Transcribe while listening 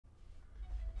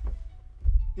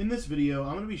In this video,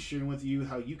 I'm going to be sharing with you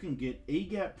how you can get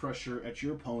A-gap pressure at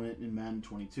your opponent in Madden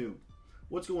 22.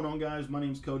 What's going on, guys? My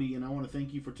name is Cody, and I want to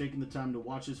thank you for taking the time to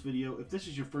watch this video. If this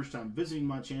is your first time visiting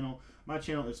my channel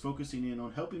is focusing in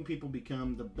on helping people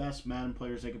become the best Madden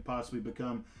players they could possibly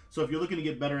become. So if you're looking to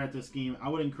get better at this game, I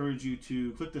would encourage you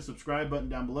to click the subscribe button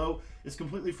down below. It's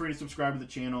completely free to subscribe to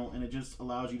the channel, and it just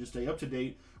allows you to stay up to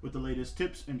date with the latest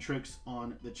tips and tricks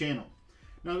on the channel.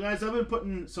 Now, guys, I've been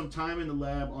putting some time in the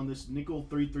lab on this nickel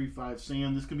 335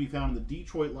 Sam. This can be found in the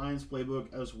Detroit Lions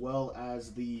playbook as well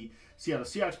as the Seattle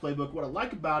Seahawks playbook. What I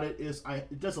like about it is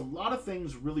it does a lot of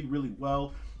things really, really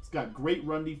well. It's got great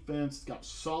run defense. It's got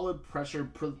solid pressure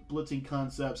blitzing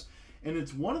concepts. And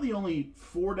it's one of the only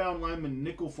 4-down lineman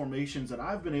nickel formations that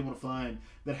I've been able to find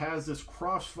that has this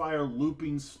crossfire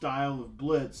looping style of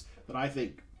blitz that I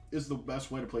think is the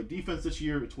best way to play defense this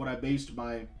year. It's what I based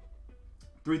my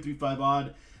 335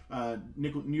 odd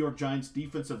New York Giants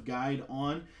defensive guide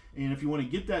on. And if you want to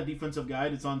get that defensive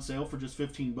guide, it's on sale for just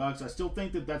 15 bucks. I still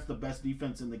think that that's the best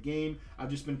defense in the game.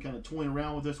 I've just been kind of toying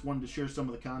around with this, wanted to share some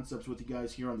of the concepts with you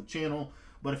guys here on the channel.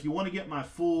 But if you want to get my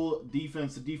full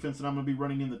defense, the defense that I'm going to be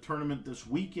running in the tournament this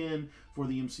weekend for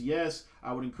the MCS,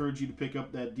 I would encourage you to pick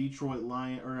up that that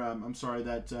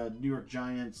New York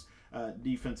Giants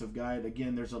defensive guide.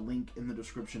 Again, there's a link in the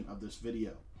description of this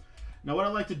video. Now, what I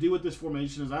like to do with this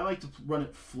formation is I like to run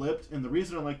it flipped, and the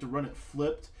reason I like to run it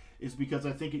flipped is because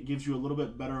I think it gives you a little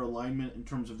bit better alignment in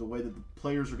terms of the way that the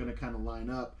players are going to kind of line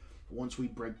up once we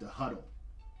break the huddle.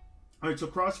 All right, so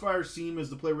crossfire seam is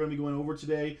the play we're going to be going over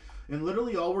today, and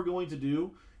literally all we're going to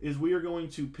do is we are going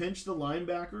to pinch the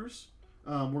linebackers.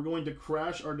 We're going to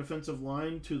crash our defensive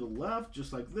line to the left,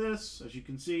 just like this, as you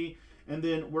can see, and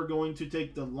then we're going to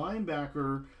take the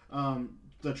linebacker,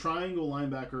 the triangle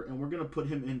linebacker, and we're going to put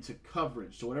him into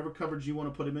coverage. So whatever coverage you want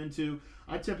to put him into,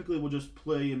 I typically will just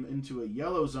play him into a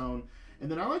yellow zone.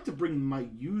 And then I like to bring my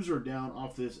user down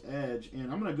off this edge,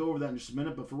 and I'm going to go over that in just a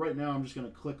minute, but for right now I'm just going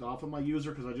to click off of my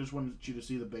user because I just wanted you to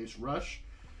see the base rush.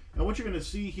 And what you're going to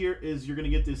see here is you're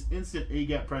going to get this instant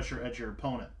A-gap pressure at your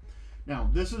opponent. Now,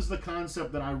 this is the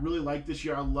concept that I really like this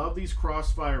year. I love these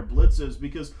crossfire blitzes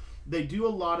because they do a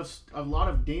lot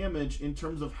of damage in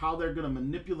terms of how they're going to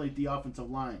manipulate the offensive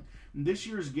line. In this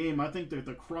year's game, I think that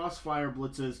the crossfire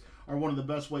blitzes are one of the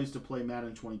best ways to play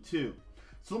Madden 22.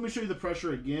 So let me show you the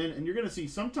pressure again, and you're going to see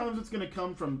sometimes it's going to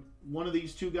come from one of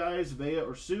these two guys, Vea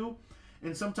or Sue,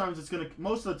 and sometimes it's going to,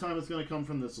 most of the time it's going to come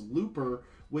from this looper,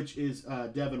 which is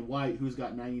Devin White, who's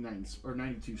got 99 or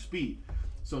 92 speed.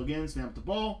 So again, snap the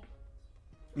ball.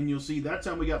 And you'll see that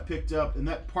time we got picked up, and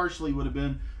that partially would have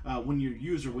been when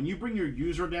you bring your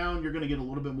user down, you're going to get a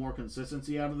little bit more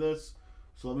consistency out of this.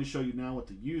 So let me show you now with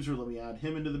the user. Let me add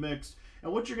him into the mix.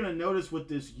 And what you're going to notice with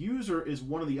this user is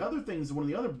one of the other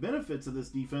benefits of this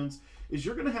defense is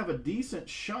you're going to have a decent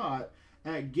shot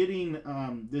at getting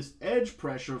this edge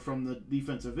pressure from the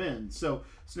defensive end. So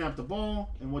snap the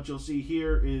ball, and what you'll see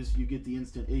here is you get the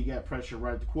instant A-gap pressure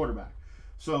right at the quarterback.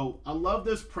 So I love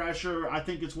this pressure. I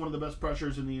think it's one of the best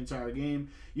pressures in the entire game.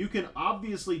 You can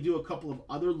obviously do a couple of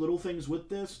other little things with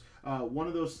this. One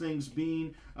of those things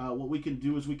being what we can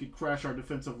do is we could crash our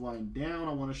defensive line down.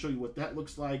 I want to show you what that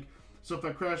looks like. So if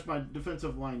I crash my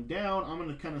defensive line down, I'm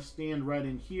going to kind of stand right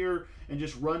in here and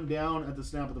just run down at the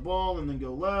snap of the ball and then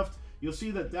go left. You'll see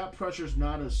that that pressure is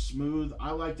not as smooth. I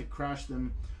like to crash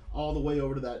them all the way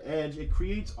over to that edge. It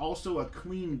creates also a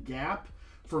clean gap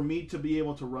for me to be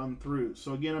able to run through.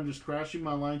 So again, I'm just crashing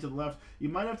my line to the left. You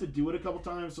might have to do it a couple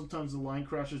times. Sometimes the line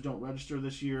crashes don't register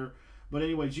this year. But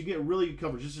anyways, you get really good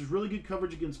coverage. This is really good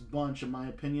coverage against bunch, in my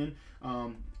opinion.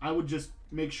 I would just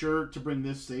make sure to bring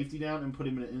this safety down and put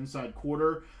him in an inside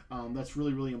quarter. That's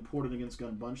really, really important against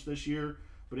gun bunch this year.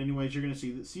 But anyways, you're going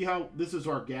to see how this is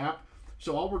our gap.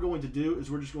 So all we're going to do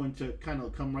is we're just going to kind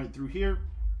of come right through here.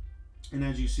 And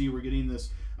as you see, we're getting this,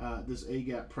 this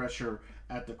A-gap pressure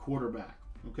at the quarterback.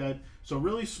 Okay, so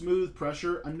really smooth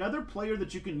pressure. Another player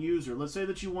that you can use her, let's say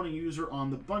that you want to use her on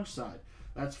the bunch side.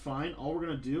 That's fine. All we're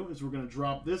going to do is we're going to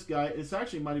drop this guy. It's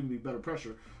actually might even be better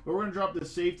pressure. But we're going to drop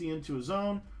this safety into a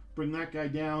zone, bring that guy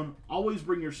down. Always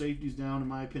bring your safeties down, in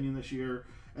my opinion, this year.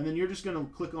 And then you're just going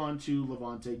to click on to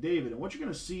Levante David. And what you're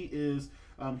going to see is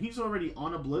he's already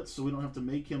on a blitz, so we don't have to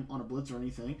make him on a blitz or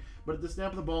anything. But at the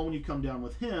snap of the ball, when you come down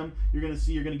with him, you're going to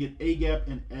see you're going to get A-gap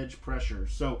and edge pressure.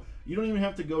 So you don't even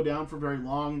have to go down for very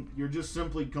long. You're just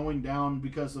simply going down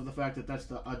because of the fact that that's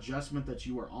the adjustment that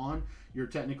you are on. you're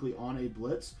technically on a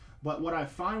blitz. But what I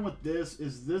find with this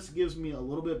is this gives me a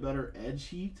little bit better edge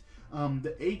heat.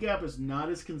 The A-gap is not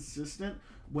as consistent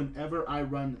whenever I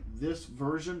run this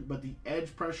version, but the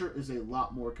edge pressure is a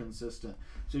lot more consistent.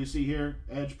 So you see here,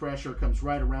 edge pressure comes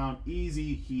right around,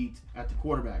 easy heat at the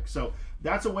quarterback. So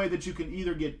that's a way that you can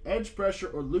either get edge pressure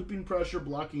or looping pressure,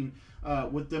 blocking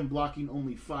with them blocking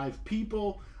only 5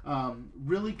 people.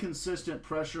 Really consistent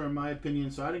pressure in my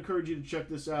opinion, so I'd encourage you to check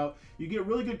this out. You get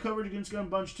really good coverage against Gun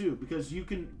Bunch too, because you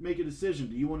can make a decision.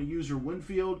 Do you want to use your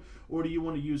Winfield or do you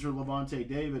want to use your Levante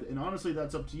David? And honestly,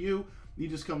 that's up to you. You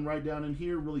just come right down in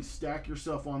here, really stack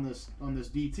yourself on this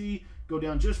DT, go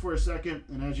down just for a second,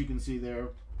 and as you can see there,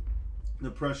 the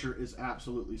pressure is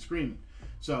absolutely screaming.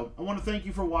 So I want to thank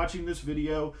you for watching this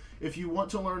video. If you want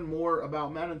to learn more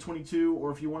about Madden 22,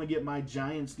 or if you want to get my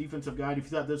Giants defensive guide, if you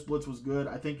thought this blitz was good,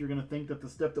 I think you're going to think that the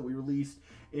step that we released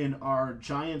in our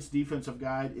Giants defensive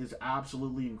guide is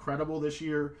absolutely incredible this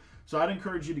year. So I'd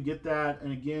encourage you to get that.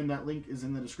 And again, that link is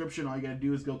in the description. All you got to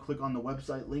do is go click on the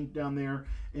website link down there,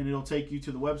 and it'll take you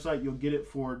to the website. You'll get it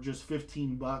for just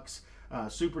 15 bucks.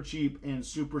 Super cheap and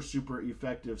super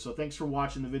effective. So thanks for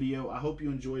watching the video. I hope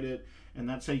you enjoyed it, and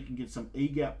that's how you can get some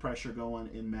A-gap pressure going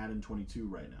in Madden 22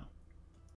 right now.